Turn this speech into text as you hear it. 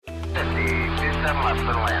left,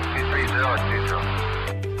 little land,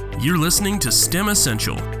 230 You're listening to STEM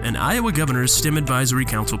Essential, an Iowa Governor's STEM Advisory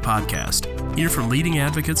Council podcast. Hear from leading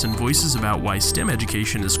advocates and voices about why STEM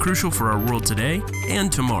education is crucial for our world today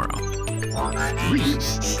and tomorrow.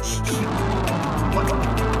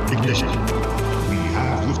 Ignition. We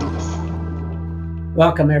have liftoff.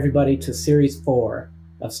 Welcome, everybody, to Series 4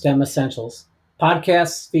 of STEM Essentials,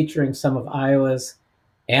 podcasts featuring some of Iowa's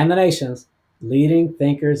and the nation's leading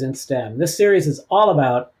thinkers in STEM. This series is all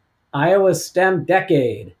about Iowa's STEM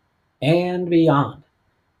decade and beyond.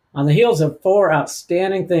 On the heels of 4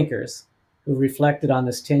 outstanding thinkers who reflected on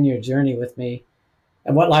this 10-year journey with me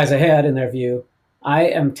and what lies ahead in their view, I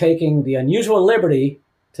am taking the unusual liberty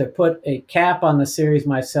to put a cap on the series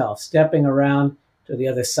myself, stepping around to the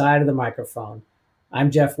other side of the microphone.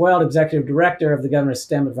 I'm Jeff Weld, Executive Director of the Governor's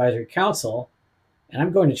STEM Advisory Council, and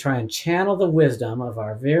I'm going to try and channel the wisdom of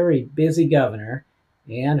our very busy governor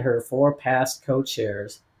and her 4 past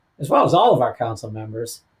co-chairs, as well as all of our council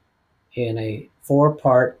members, in a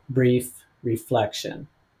 4-part brief reflection.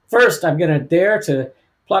 First, I'm going to dare to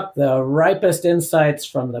pluck the ripest insights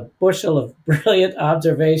from the bushel of brilliant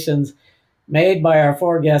observations made by our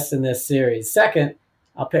 4 guests in this series. Second,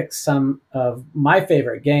 I'll pick some of my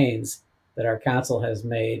favorite gains that our council has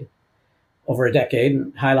made over a decade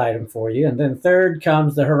and highlight them for you. And then third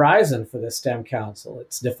comes the horizon for the STEM Council.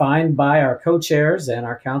 It's defined by our co-chairs and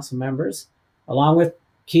our council members, along with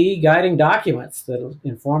key guiding documents that will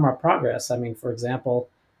inform our progress. I mean, for example,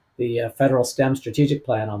 the federal STEM strategic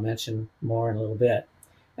plan. I'll mention more in a little bit.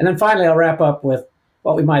 And then finally, I'll wrap up with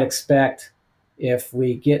what we might expect if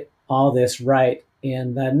we get all this right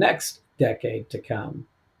in the next decade to come.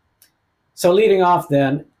 So leading off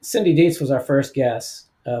then, Cindy Dietz was our first guest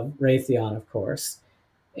of Raytheon, of course.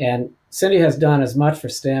 And Cindy has done as much for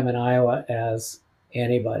STEM in Iowa as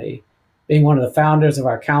anybody, being one of the founders of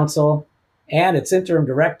our council and its interim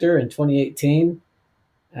director in 2018.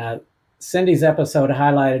 Cindy's episode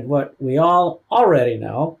highlighted what we all already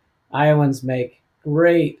know. Iowans make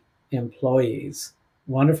great employees,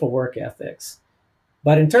 wonderful work ethics.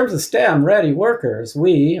 But in terms of STEM-ready workers,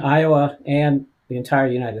 we, Iowa and the entire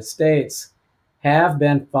United States, have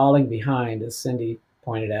been falling behind, as Cindy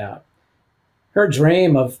pointed out. Her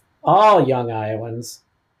dream of all young Iowans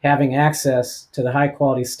having access to the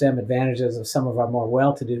high-quality STEM advantages of some of our more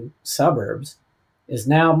well-to-do suburbs is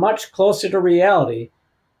now much closer to reality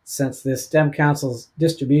since this STEM Council's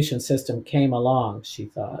distribution system came along, she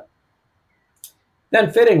thought.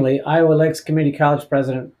 Then fittingly, Iowa Lakes Community College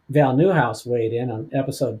President Val Newhouse weighed in on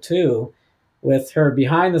episode 2 with her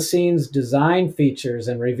behind-the-scenes design features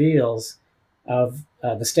and reveals of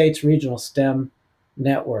the state's regional STEM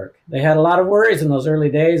network. They had a lot of worries in those early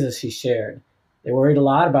days, as she shared. They worried a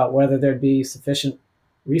lot about whether there'd be sufficient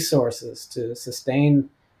resources to sustain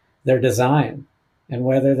their design and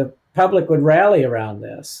whether the public would rally around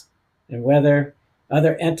this and whether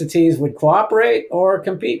other entities would cooperate or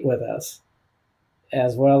compete with us,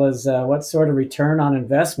 as well as what sort of return on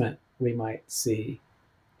investment we might see.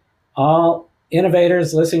 All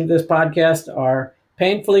innovators listening to this podcast are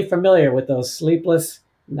painfully familiar with those sleepless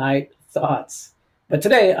night thoughts. But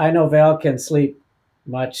today, I know Val can sleep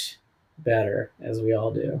much better, as we all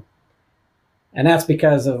do. And that's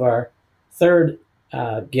because of our third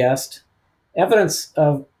guest. Evidence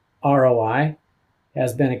of ROI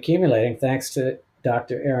has been accumulating thanks to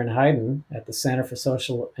Dr. Erin Hayden at the Center for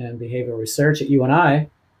Social and Behavioral Research at UNI.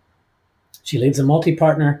 She leads a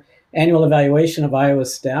multi-partner annual evaluation of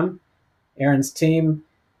Iowa's STEM. Erin's team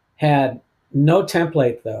had no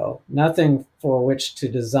template, though, nothing for which to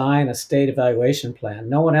design a state evaluation plan.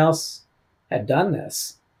 No one else had done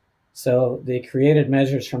this. So they created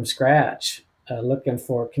measures from scratch, looking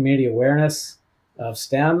for community awareness of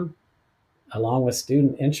STEM, along with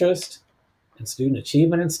student interest and student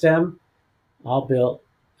achievement in STEM, all built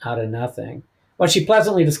out of nothing. What she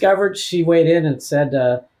pleasantly discovered, she weighed in and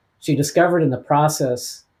said she discovered in the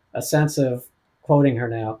process a sense of, quoting her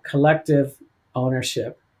now, collective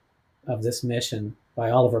ownership of this mission by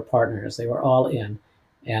all of her partners. They were all in.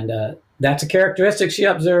 And that's a characteristic she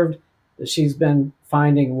observed that she's been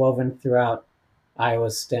finding woven throughout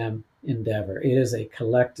Iowa's STEM endeavor. It is a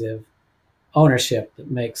collective ownership that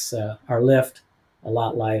makes our lift a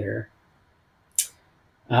lot lighter.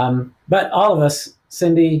 But all of us,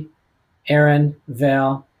 Cindy, Erin,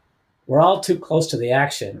 Val, we're all too close to the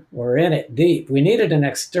action. We're in it deep. We needed an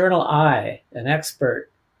external eye, an expert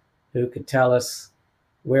who could tell us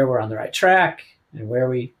where we're on the right track and where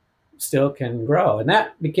we still can grow. And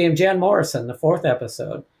that became Jan Morrison, the 4th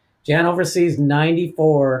episode. Jan oversees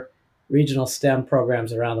 94 regional STEM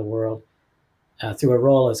programs around the world through a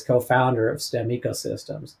role as co-founder of STEM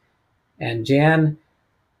Ecosystems. And Jan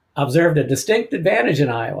observed a distinct advantage in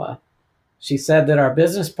Iowa. She said that our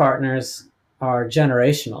business partners are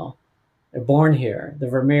generational. They're born here. The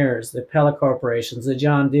Vermeers, the Pella Corporations, the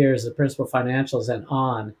John Deeres, the Principal Financials, and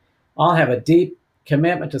on, all have a deep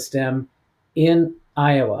commitment to STEM in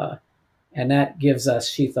Iowa. And that gives us,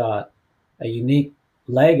 she thought, a unique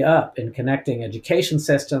leg up in connecting education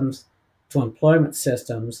systems to employment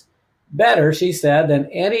systems better, she said, than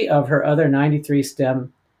any of her other 93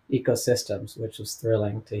 STEM ecosystems, which was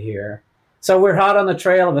thrilling to hear. So we're hot on the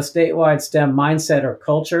trail of a statewide STEM mindset or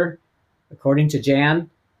culture. According to Jan,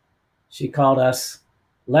 she called us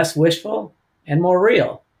less wishful and more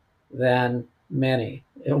real than many.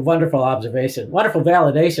 A wonderful observation, wonderful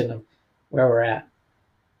validation of where we're at.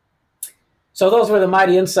 So those were the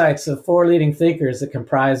mighty insights of 4 leading thinkers that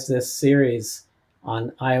comprised this series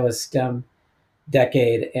on Iowa's STEM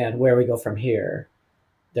decade and where we go from here.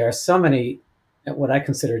 There are so many what I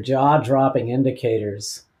consider jaw-dropping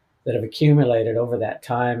indicators that have accumulated over that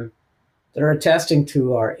time that are attesting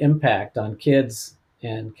to our impact on kids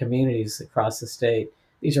and communities across the state.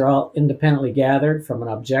 These are all independently gathered from an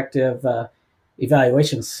objective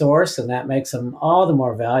evaluation source, and that makes them all the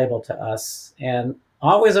more valuable to us, and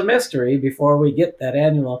always a mystery before we get that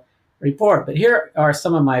annual report. But here are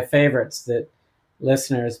some of my favorites that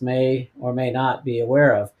listeners may or may not be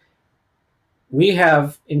aware of. We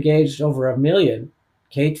have engaged over 1 million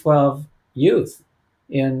K-12 youth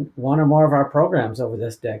in one or more of our programs over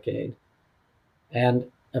this decade, and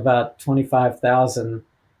about 25,000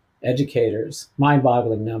 educators,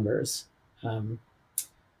 mind-boggling numbers.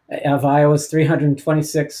 Of Iowa's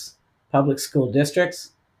 326 public school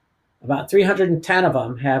districts, about 310 of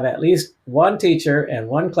them have at least one teacher and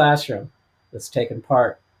one classroom that's taken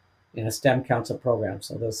part in a STEM Council program.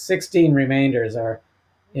 So those 16 remainders are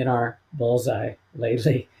in our bullseye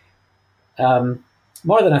lately.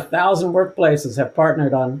 More than 1,000 workplaces have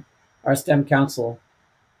partnered on our STEM Council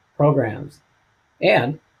programs,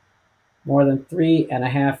 and more than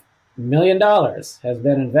 $3.5 million has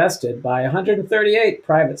been invested by 138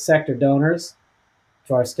 private sector donors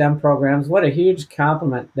to our STEM programs. What a huge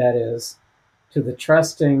compliment that is to the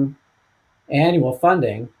trusting annual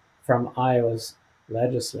funding from Iowa's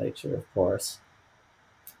legislature, of course.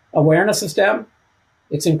 Awareness of STEM,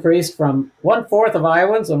 it's increased from 1/4 of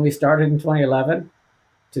Iowans when we started in 2011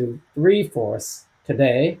 to 3/4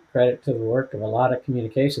 today, credit to the work of a lot of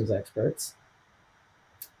communications experts.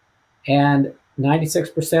 And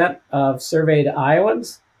 96% of surveyed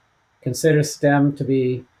Iowans consider STEM to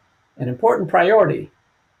be an important priority,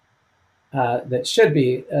 that should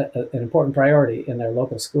be an important priority in their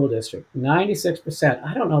local school district. 96%.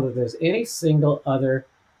 I don't know that there's any single other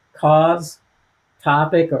cause,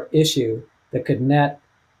 topic, or issue that could net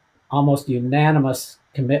almost unanimous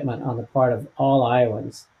commitment on the part of all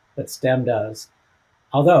Iowans that STEM does.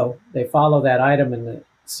 Although they follow that item in the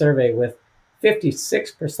survey with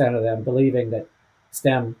 56% of them believing that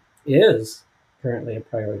STEM is currently a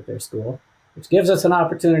priority at their school, which gives us an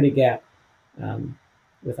opportunity gap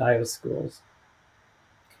with Iowa schools.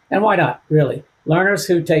 And why not, really? Learners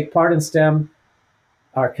who take part in STEM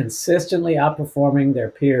are consistently outperforming their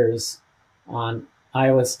peers on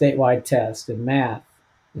Iowa's statewide test in math,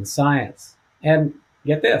 in science, and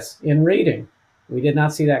get this, in reading. We did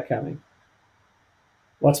not see that coming.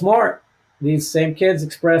 What's more, these same kids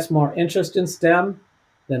express more interest in STEM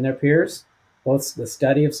than their peers, both the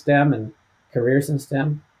study of STEM and careers in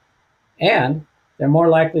STEM. And they're more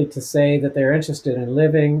likely to say that they're interested in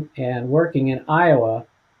living and working in Iowa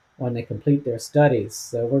when they complete their studies.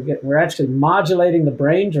 So we're actually modulating the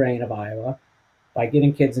brain drain of Iowa by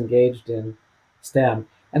getting kids engaged in STEM.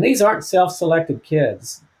 And these aren't self-selected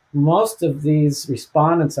kids. Most of these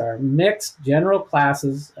respondents are mixed general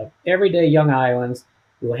classes of everyday young Iowans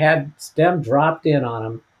who had STEM dropped in on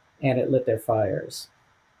them, and it lit their fires.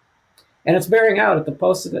 And it's bearing out at the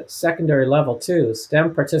post-secondary level too.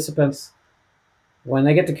 STEM participants, when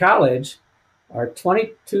they get to college, are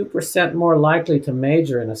 22% more likely to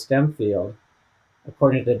major in a STEM field,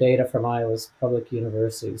 according to data from Iowa's public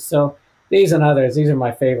universities. So these and others, these are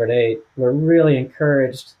my favorite 8. We're really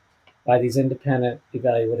encouraged by these independent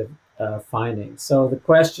evaluative findings. So the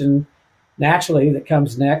question naturally that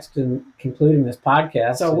comes next in concluding this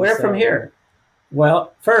podcast, so where from here?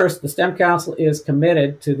 Well, first, the STEM Council is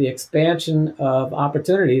committed to the expansion of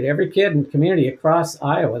opportunity to every kid and community across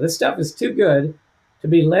Iowa. This stuff is too good to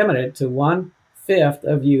be limited to 1/5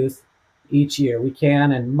 of youth each year. We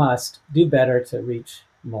can and must do better to reach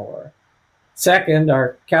more. Second,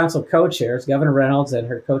 our council co-chairs, Governor Reynolds and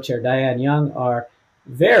her co-chair Diane Young, are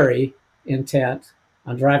very intent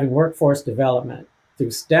on driving workforce development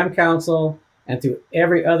through STEM Council and through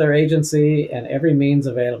every other agency and every means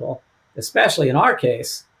available, especially in our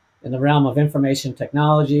case, in the realm of information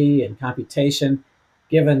technology and computation,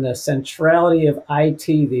 given the centrality of IT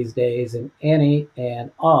these days in any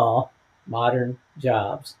and all modern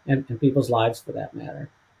jobs and people's lives for that matter.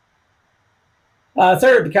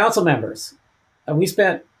 Third, council members. We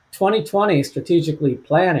spent 2020 strategically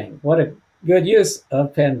planning. What a good use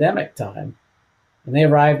of pandemic time. And they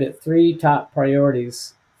arrived at 3 top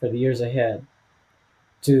priorities for the years ahead: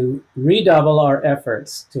 to redouble our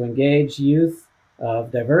efforts to engage youth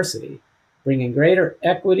of diversity, bringing greater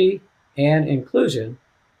equity and inclusion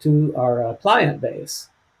to our client base,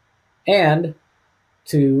 and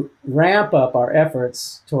to ramp up our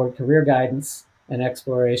efforts toward career guidance and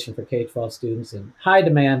exploration for K-12 students in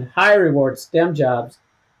high-demand, high-reward STEM jobs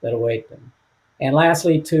that await them. And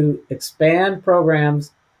lastly, to expand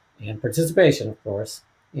programs and participation, of course,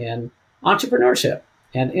 in entrepreneurship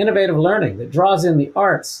and innovative learning that draws in the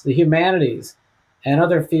arts, the humanities, and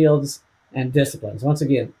other fields and disciplines. Once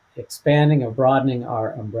again, expanding or broadening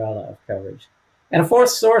our umbrella of coverage. And a fourth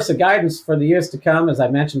source of guidance for the years to come, as I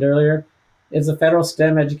mentioned earlier, is the Federal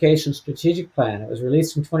STEM Education Strategic Plan. It was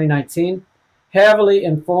released in 2019, heavily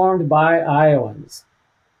informed by Iowans.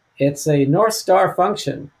 It's a North Star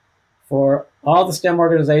function for all the STEM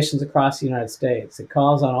organizations across the United States. It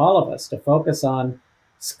calls on all of us to focus on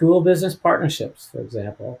school business partnerships, for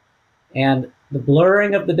example, and the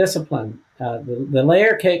blurring of the discipline, the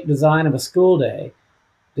layer cake design of a school day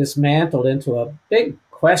dismantled into a big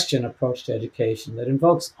question approach to education that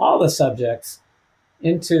invokes all the subjects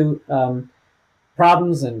into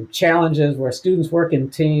problems and challenges where students work in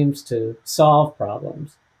teams to solve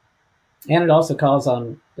problems. And it also calls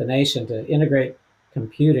on the nation to integrate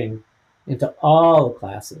computing into all the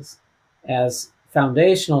classes as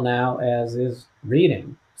foundational now as is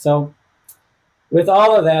reading. So with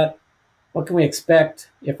all of that, what can we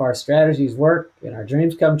expect if our strategies work and our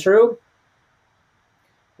dreams come true?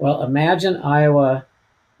 Well, imagine Iowa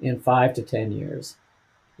in 5 to 10 years,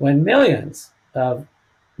 when millions of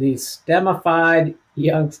these STEMified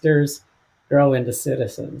youngsters grow into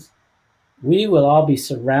citizens. We will all be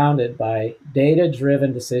surrounded by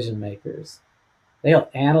data-driven decision makers. They'll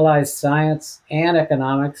analyze science and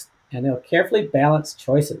economics, and they'll carefully balance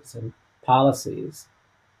choices and policies.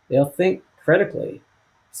 They'll think critically,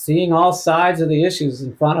 seeing all sides of the issues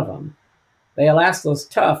in front of them. They'll ask those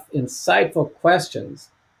tough, insightful questions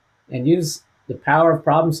and use the power of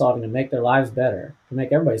problem solving to make their lives better, to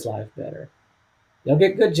make everybody's lives better. They'll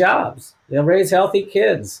get good jobs. They'll raise healthy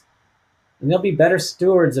kids. And they'll be better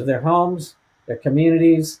stewards of their homes, their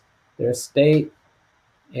communities, their state,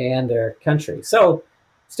 and their country. So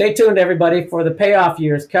stay tuned, everybody, for the payoff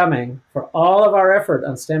years coming for all of our effort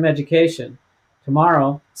on STEM education.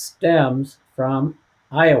 Tomorrow stems from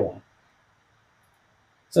Iowa.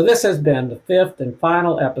 So this has been the 5th and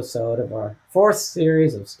final episode of our 4th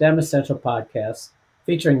series of STEM Essential podcasts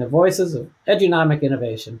featuring the voices of edunomic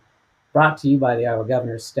innovation, brought to you by the Iowa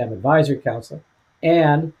Governor's STEM Advisory Council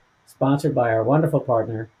and sponsored by our wonderful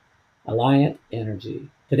partner, Alliant Energy.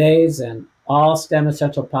 Today's and all STEM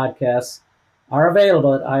Essential podcasts are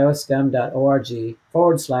available at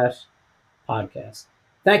iowastem.org/podcast.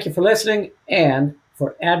 Thank you for listening and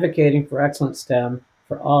for advocating for excellent STEM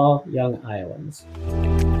for all young Iowans.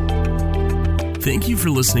 Thank you for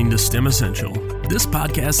listening to STEM Essential. This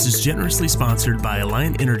podcast is generously sponsored by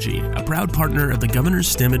Alliant Energy, a proud partner of the Governor's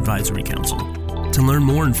STEM Advisory Council. To learn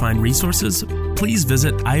more and find resources, please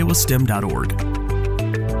visit iowastem.org.